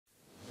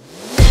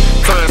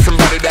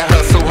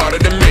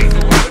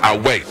my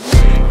way.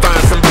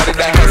 Find somebody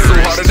that hustle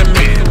harder than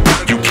me.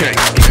 You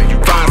can't.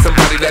 Find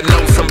somebody that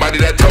knows somebody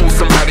that told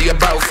somebody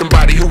about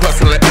somebody who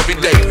hustling every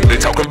day. They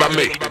talking about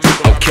me.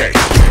 Okay.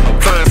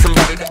 Find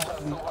somebody that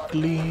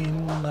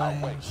clean,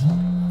 nice.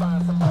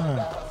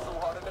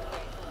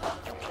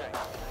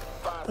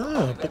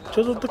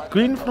 Pictures of the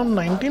Queen from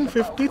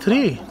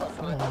 1953.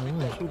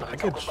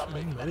 Package.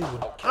 Very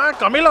good.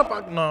 Camilla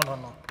Park. No.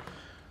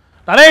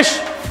 Danish!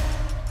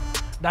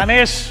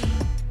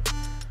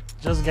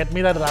 Just get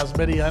me that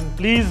raspberry and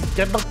please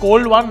get the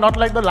cold one, not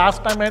like the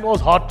last time it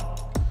was hot.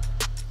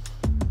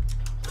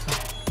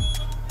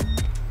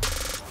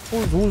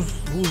 Who's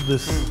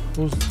this?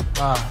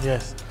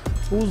 Yes.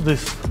 Who's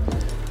this?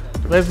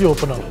 Where's the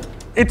opener?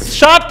 It's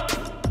shut!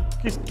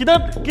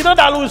 किधर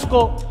डालूं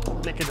इसको?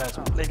 लेके जा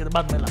इसको, लेके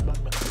बाद में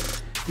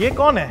ये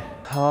कौन है?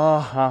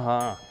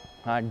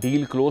 हाँ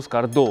डील क्लोज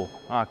कर दो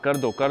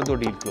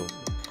डील क्लोज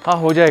हाँ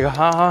हो जाएगा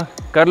हाँ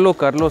कर लो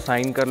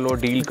साइन कर लो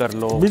डील कर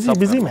लो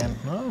बिजी मैन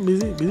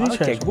बिजी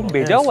चेकबुक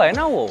भेजा हुआ है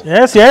ना वो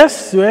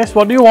yes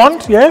what do you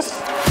want yes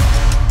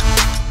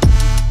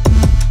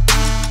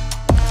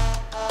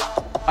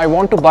I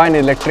want to buy an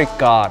electric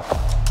car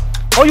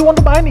oh you want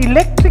to buy an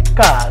electric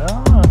car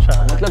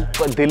अच्छा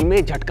मतलब दिल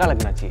में झटका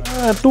लगना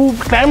चाहिए to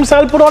clamp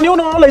cell put on you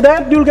know like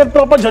that you'll get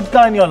proper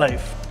झटका in your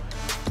life.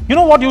 You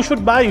know what you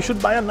should buy? You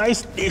should buy a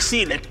nice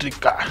AC electric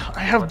car.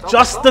 I have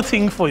just the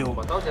thing for you.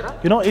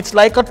 You know, it's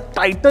like a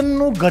Titan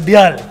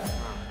Gadial.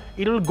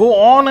 It will go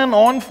on and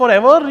on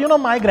forever. You know,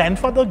 my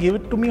grandfather gave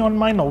it to me on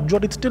my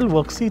Notejot. It still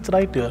works. See, it's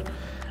right here.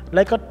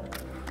 Like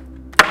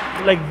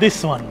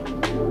this one.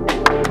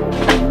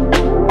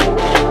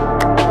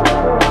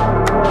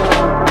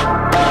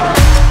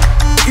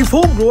 If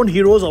homegrown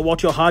heroes are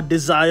what your heart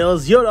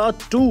desires, here are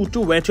two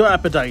to whet your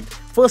appetite.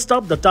 First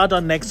up, the Tata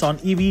Nexon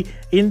EV,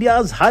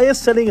 India's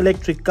highest-selling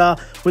electric car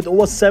with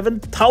over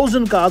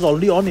 7,000 cars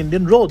already on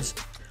Indian roads.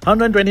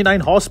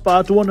 129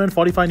 horsepower,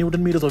 245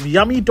 Nm of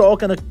yummy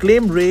torque and a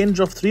claimed range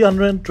of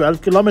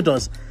 312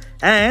 kilometers.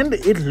 And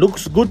it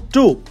looks good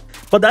too.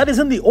 But that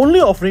isn't the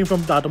only offering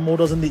from Tata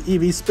Motors in the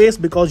EV space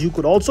because you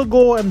could also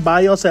go and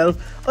buy yourself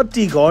a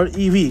Tigor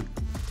EV.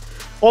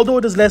 Although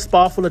it is less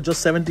powerful at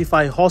just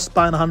 75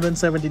 horsepower and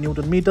 170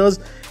 Nm,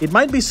 it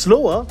might be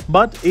slower,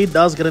 but it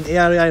does get an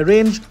ARAI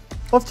range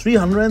of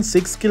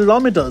 306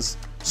 kilometers.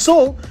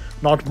 So,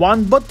 not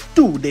one but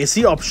two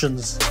desi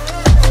options.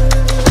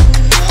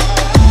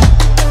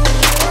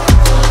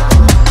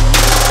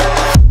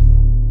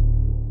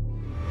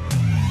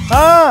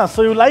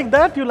 So you like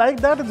that?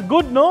 It's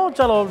good, no?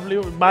 Chalo,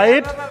 buy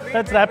it.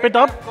 Let's wrap it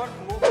up.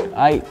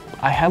 I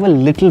have a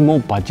little more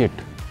budget.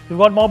 You've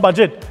got more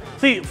budget.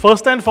 See,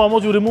 first and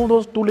foremost, you remove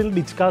those two little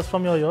ditchkas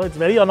from your ear. It's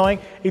very annoying.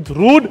 It's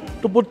rude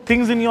to put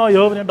things in your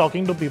ear when you're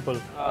talking to people.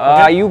 Okay?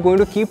 Are you going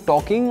to keep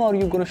talking or are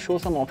you going to show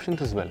some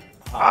options as well?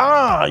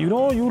 You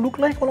know, you look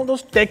like one of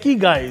those techie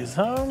guys.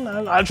 Huh?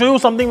 I'll show you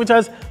something which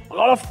has a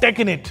lot of tech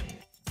in it.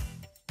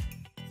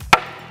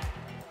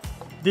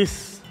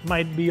 This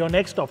might be your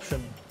next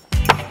option.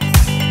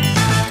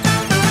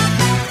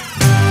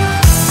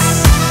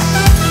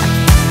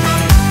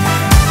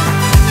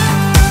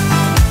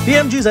 The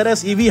MG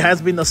ZS EV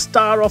has been the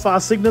star of our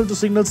Signal to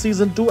Signal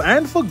Season 2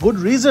 and for good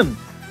reason.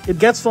 It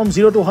gets from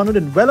 0 to 100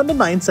 in well under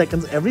 9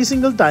 seconds every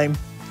single time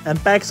and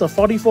packs a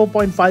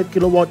 44.5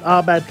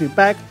 kWh battery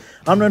pack,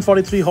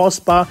 143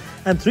 horsepower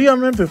and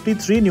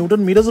 353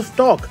 Nm of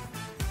torque.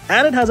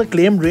 And it has a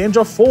claimed range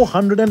of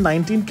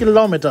 419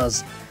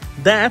 kilometers.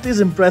 That is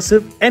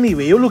impressive any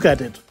way you look at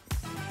it.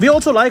 We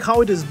also like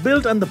how it is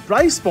built and the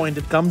price point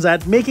it comes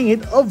at, making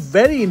it a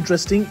very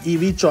interesting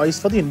EV choice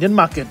for the Indian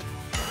market.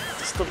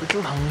 Just a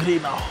little hungry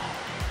now.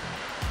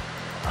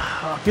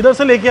 किधर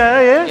से लेके आया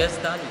ये? Yes,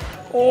 Dani.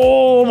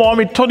 Oh, mom,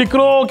 itho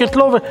dikro,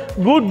 kitlo.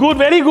 Good,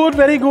 very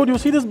good. You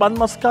see this bun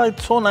maska?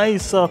 It's so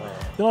nice. You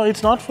know,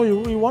 it's not for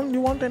you. You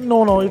want it?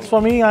 No, it's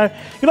for me.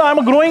 I'm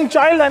a growing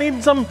child. I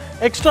need some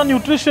extra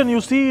nutrition. You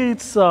see,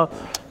 it's. No,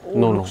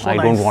 so I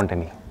nice. don't want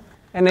any.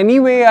 And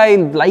anyway, I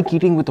like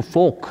eating with a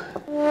fork.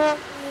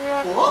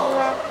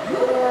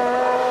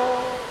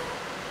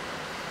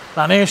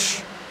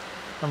 Danish,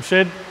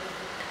 Ramshid,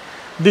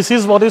 this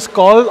is what is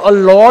called a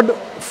Lord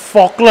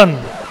Falkland.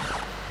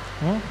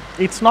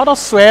 It's not a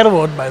swear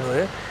word, by the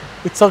way.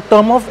 It's a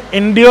term of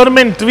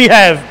endearment we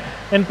have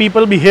when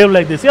people behave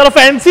like this. You're a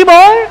fancy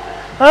boy?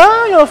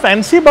 Huh? You're a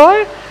fancy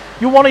boy?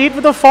 You want to eat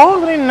with a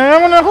fork?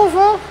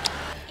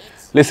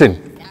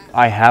 Listen,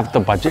 I have the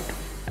budget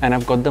and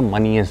I've got the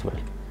money as well.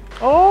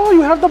 Oh,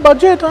 you have the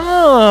budget?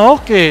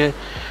 Okay.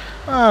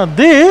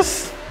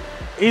 This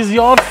is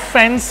your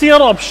fancier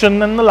option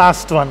than the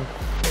last one.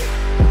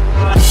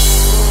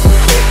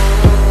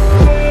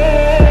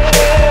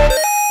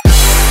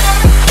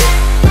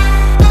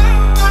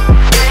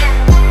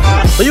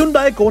 The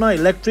Hyundai Kona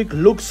Electric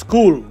looks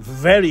cool,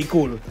 very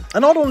cool.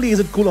 And not only is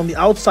it cool on the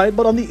outside,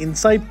 but on the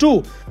inside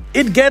too.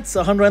 It gets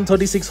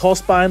 136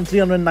 horsepower and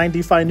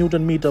 395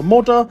 Nm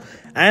motor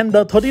and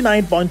the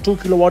 39.2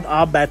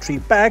 kWh battery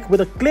pack with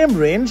a claimed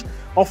range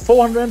of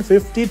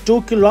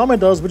 452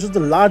 kilometers, which is the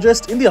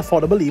largest in the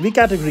affordable EV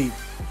category.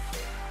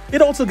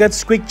 It also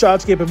gets quick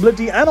charge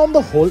capability, and on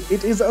the whole,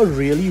 it is a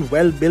really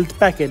well-built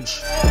package.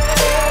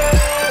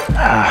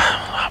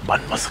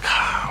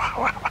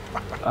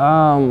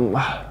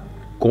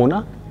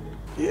 Kona?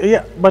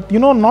 Yeah, but you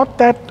know, not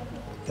that.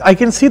 I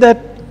can see that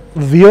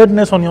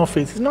weirdness on your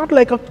face. It's not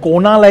like a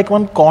Kona, like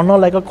one corner,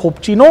 like a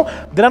Khopchi. No,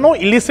 there are no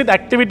illicit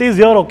activities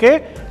here,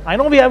 okay? I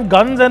know we have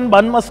guns and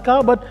bun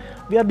maska, but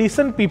we are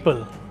decent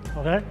people,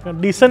 okay? We are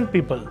decent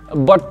people.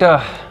 But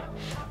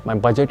my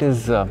budget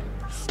is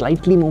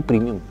slightly more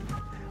premium.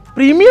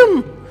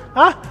 Premium?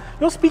 Ah,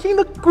 you're speaking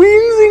the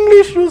Queen's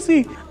English, you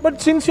see.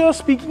 But since you're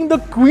speaking the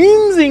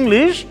Queen's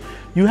English,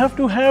 you have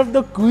to have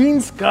the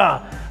Queen's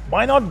car.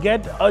 Why not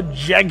get a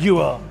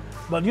Jaguar?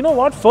 But you know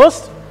what?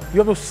 First, you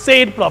have to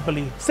say it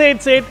properly. Say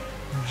it.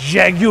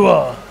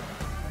 Jaguar.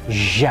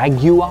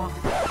 Jaguar?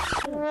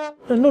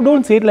 No,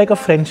 don't say it like a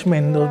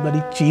Frenchman, those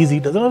bloody cheesy.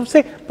 Doesn't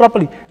say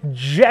properly.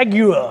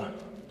 Jaguar.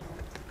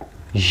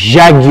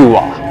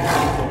 Jaguar.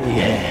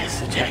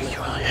 Yes,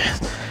 Jaguar,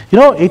 yes. You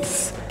know,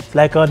 it's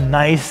like a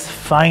nice,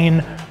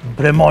 fine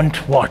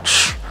Bremont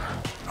watch.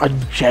 A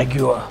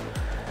Jaguar.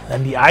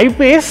 And the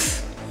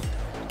I-Pace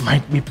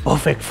might be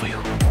perfect for you.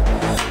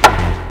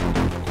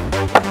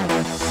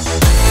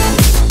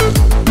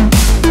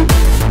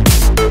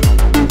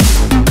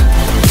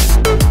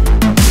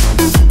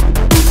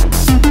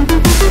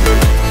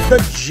 The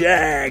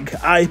Jag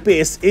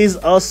I-Pace is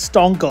a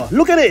stonker.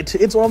 Look at it.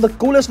 It's one of the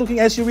coolest looking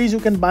SUVs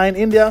you can buy in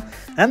India,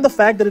 and the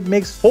fact that it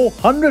makes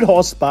 400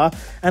 horsepower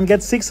and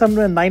gets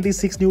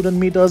 696 Newton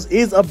meters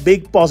is a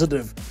big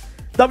positive.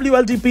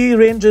 WLTP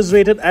range is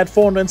rated at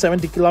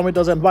 470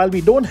 kilometers, and while we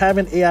don't have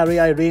an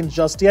ARAI range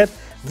just yet,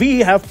 we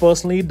have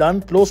personally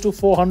done close to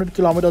 400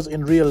 kilometers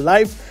in real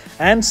life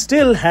and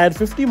still had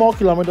 50 more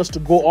kilometers to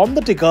go on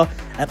the ticker,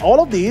 and all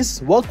of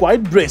these were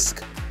quite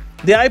brisk.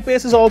 The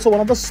I-Pace is also one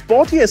of the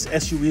sportiest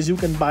SUVs you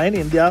can buy in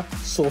India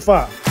so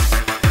far.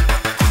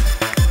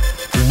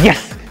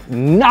 Yes,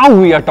 now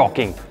we are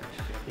talking.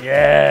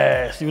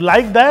 Yes, you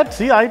like that?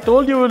 See, I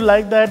told you would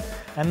like that.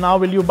 And now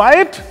will you buy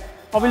it?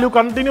 Or will you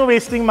continue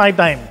wasting my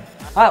time?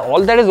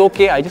 All that is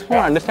okay. I just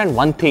want to understand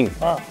one thing.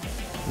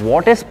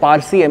 What is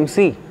Parsi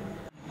MC?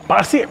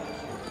 Parsi?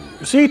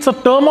 You see, it's a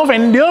term of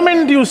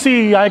endearment, you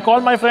see. I call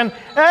my friend,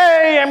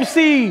 hey,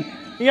 MC,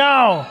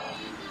 yeah.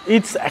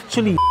 It's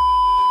actually...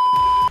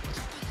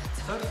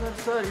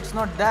 Sir, it's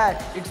not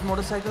that. It's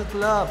motorcycle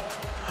club.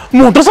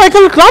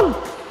 Motorcycle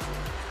club?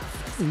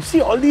 You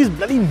see all these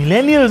bloody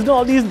millennials, you know,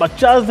 all these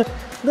bachas,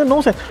 they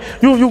no sense.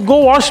 You go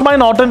wash my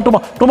Norton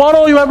tomorrow.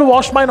 Tomorrow you have to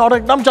wash my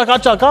Norton. Ekdam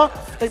chaka.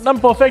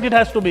 Ekdam perfect it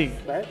has to be.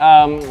 Right?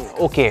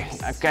 Okay,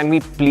 can we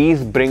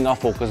please bring our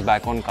focus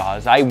back on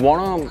cars? I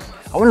wanna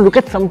look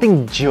at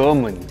something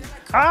German.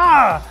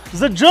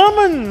 The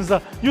Germans.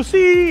 You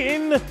see,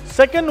 in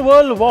Second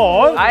World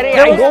War... I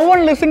don't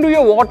want to listen to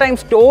your wartime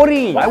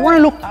story. I want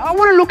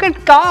to look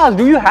at cars.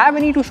 Do you have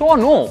any to show or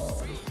no?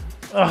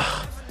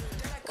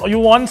 You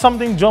want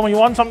something German, you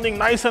want something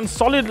nice and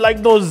solid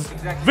like those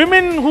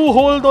women who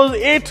hold those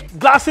 8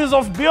 glasses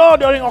of beer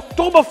during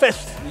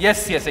Oktoberfest.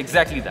 Yes,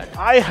 exactly that.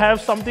 I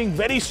have something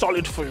very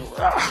solid for you.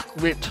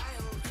 Wait.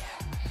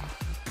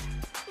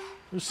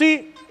 You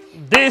see,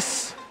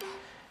 this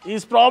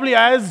is probably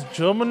as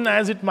German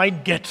as it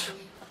might get.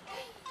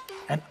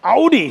 An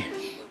Audi.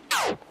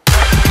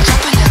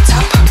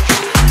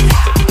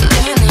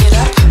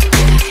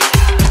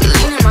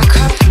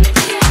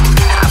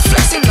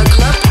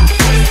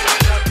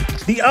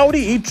 The Audi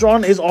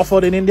e-tron is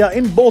offered in India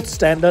in both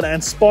standard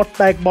and sport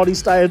pack body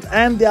styles,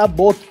 and they are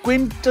both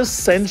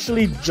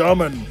quintessentially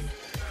German.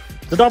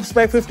 The top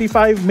spec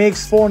 55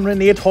 makes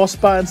 408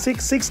 horsepower and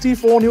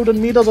 664 Newton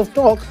meters of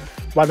torque,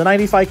 while the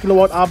 95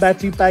 kilowatt hour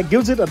battery pack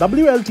gives it a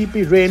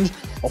WLTP range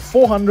of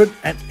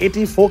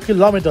 484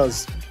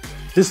 kilometers.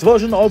 This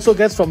version also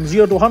gets from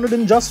 0 to 100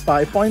 in just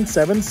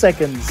 5.7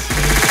 seconds.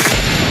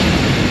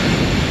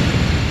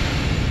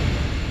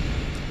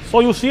 So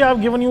you see, I've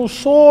given you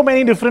so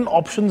many different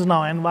options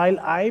now, and while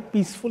I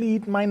peacefully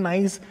eat my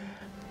nice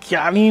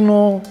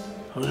Canino,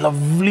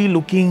 lovely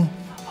looking,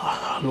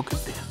 look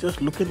at this,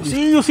 just look at this.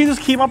 See, you see this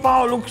keema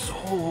pao looks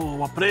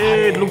so,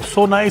 it looks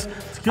so nice.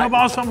 Keema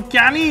pao from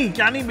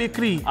Canny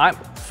Bakery. I'm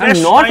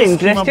not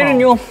interested in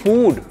your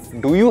food.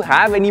 Do you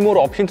have any more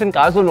options in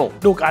cars or no?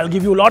 Look, I'll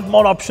give you a lot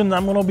more options.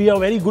 I'm going to be a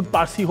very good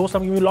Parsi host.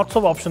 I'm giving you lots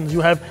of options.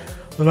 You have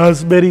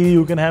raspberry,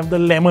 you can have the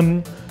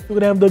lemon, you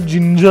can have the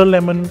ginger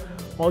lemon,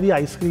 or the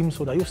ice cream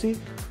soda. You see,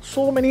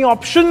 so many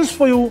options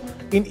for you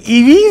in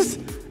EVs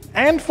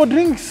and for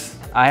drinks.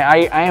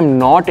 I am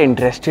not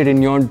interested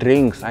in your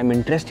drinks. I'm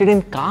interested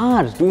in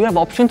cars. Do you have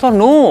options or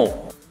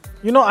no?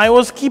 You know, I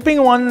was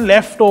keeping one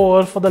left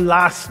over for the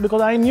last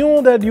because I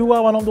knew that you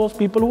are one of those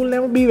people who will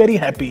never be very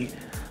happy.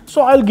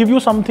 So I'll give you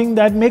something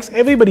that makes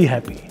everybody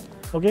happy.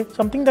 Okay?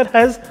 Something that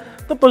has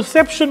the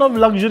perception of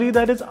luxury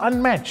that is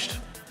unmatched.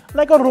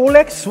 Like a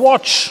Rolex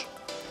watch.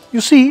 You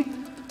see,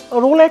 a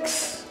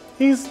Rolex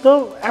is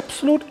the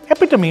absolute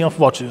epitome of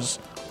watches.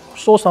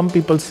 So some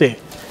people say.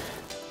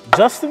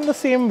 Just in the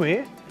same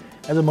way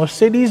as a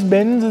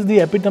Mercedes-Benz is the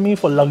epitome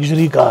for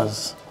luxury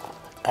cars,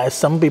 as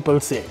some people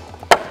say.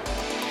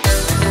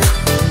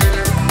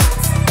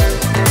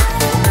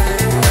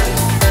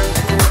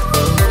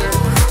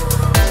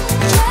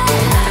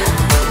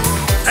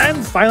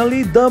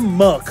 finally the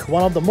Merc,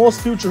 one of the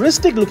most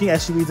futuristic looking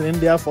SUVs in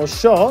India for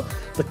sure.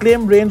 The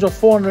claimed range of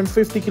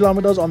 450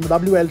 kilometers on the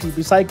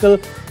WLTP cycle,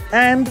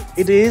 and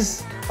it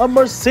is a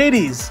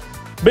Mercedes.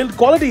 Build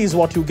quality is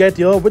what you get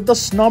here with the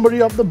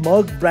snobbery of the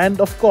Merc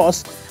brand, of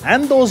course,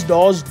 and those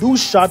doors do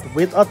shut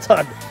with a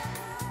thud.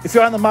 If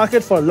you're in the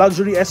market for a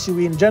luxury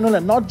SUV in general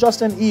and not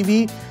just an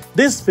EV,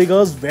 this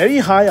figures very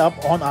high up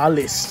on our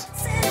list.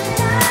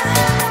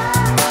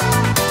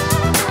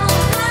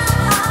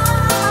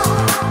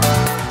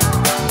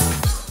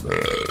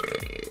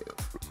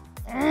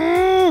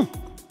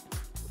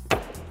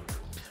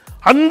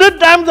 Hundred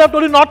times I've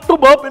told you not to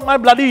burp in my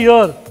bloody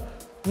ear.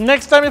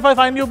 Next time if I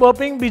find you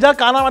burping, bija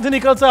kana mathi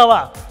nikal se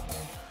hawa.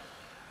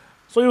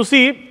 So you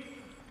see,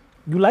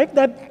 you like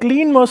that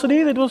clean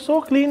Mercedes? It was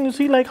so clean. You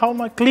see like how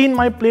clean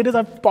my plate is.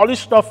 I've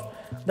polished off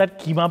that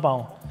keema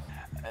pav.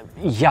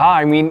 Yeah,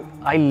 I mean,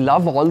 I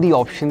love all the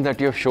options that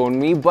you have shown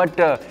me, but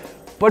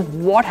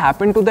what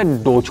happened to that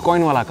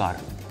Dogecoin wala car?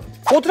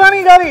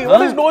 Kotrani gari.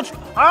 What is Doge?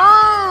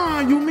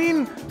 Ah, you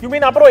mean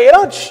Apro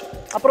Eraj?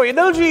 Apro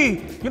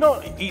Edelji, you know,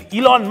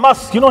 Elon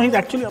Musk, you know, he's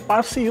actually a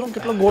Parsi, you know,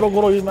 kitla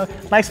goro, he's a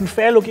nice and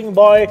fair looking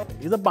boy.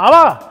 He's a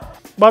Baba.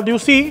 But you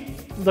see,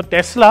 the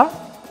Tesla,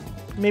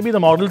 maybe the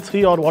Model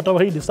 3 or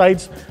whatever he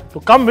decides to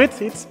come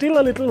with, it's still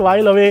a little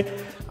while away.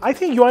 I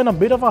think you are in a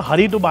bit of a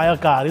hurry to buy a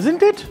car,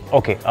 isn't it?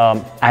 Okay,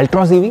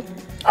 Altroz EV?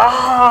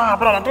 Ah,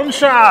 Ratan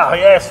Shah.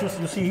 Yes,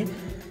 you see,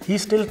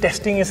 he's still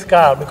testing his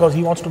car because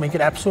he wants to make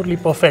it absolutely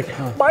perfect.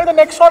 Buy the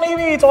Nexon EV,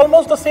 it's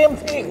almost the same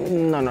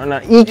thing. No,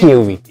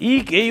 EQV.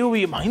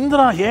 EQV,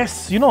 Mahindra,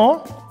 yes. You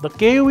know, the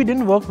KUV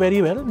didn't work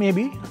very well,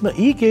 maybe. The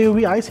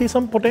EQV, I see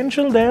some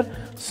potential there.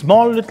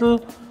 Small little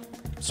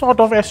sort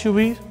of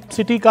SUV,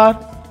 city car,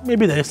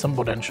 maybe there is some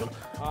potential.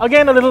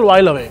 Again, a little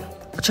while away.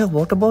 Achha,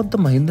 what about the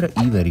Mahindra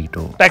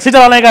e-Verito? Taxi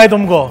chalane ka hai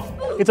tumko.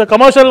 It's a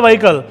commercial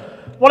vehicle.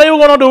 What are you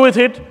going to do with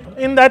it?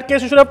 In that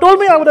case, you should have told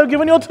me. I would have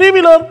given you a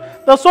three-wheeler.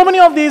 There are so many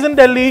of these in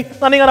Delhi,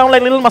 running around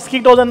like little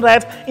mosquitoes and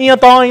rats. You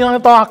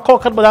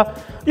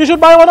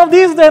should buy one of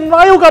these then.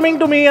 Why are you coming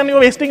to me and you're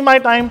wasting my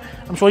time?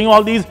 I'm showing you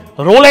all these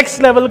Rolex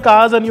level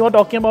cars and you are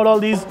talking about all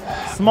these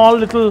small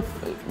little...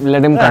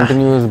 Let him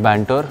continue his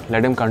banter.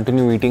 Let him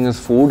continue eating his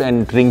food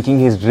and drinking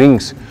his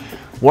drinks.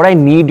 What I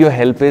need your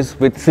help is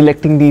with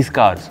selecting these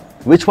cars.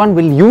 Which one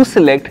will you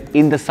select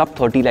in the sub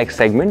 30 lakh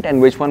segment and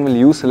which one will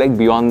you select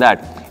beyond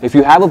that? If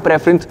you have a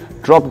preference,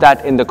 drop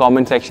that in the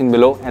comment section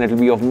below and it will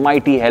be of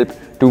mighty help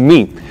to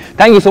me.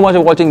 Thank you so much for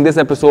watching this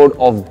episode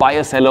of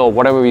Buyer Seller or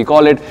whatever we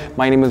call it.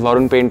 My name is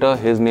Varun Painter.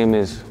 His name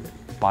is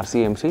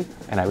Parsi MC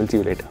and I will see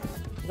you later.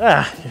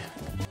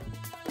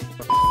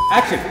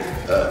 Action.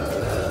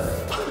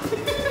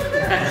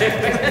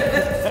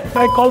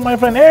 I call my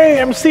friend, hey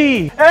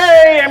MC,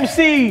 hey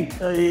MC.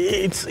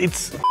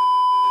 It's.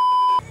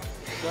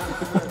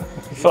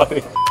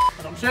 Sorry.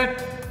 Ramshed.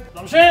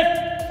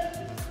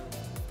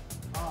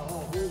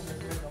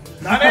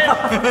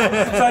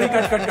 Sorry,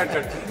 cut.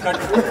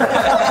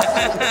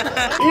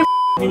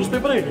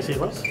 Newspaper hai kisi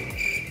paas?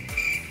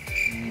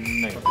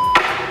 No.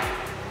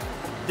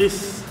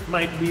 This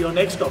might be your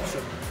next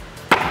option.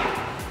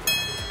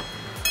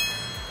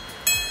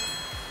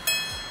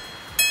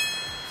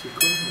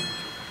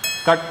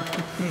 Cut.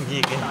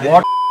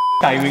 What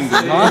timing?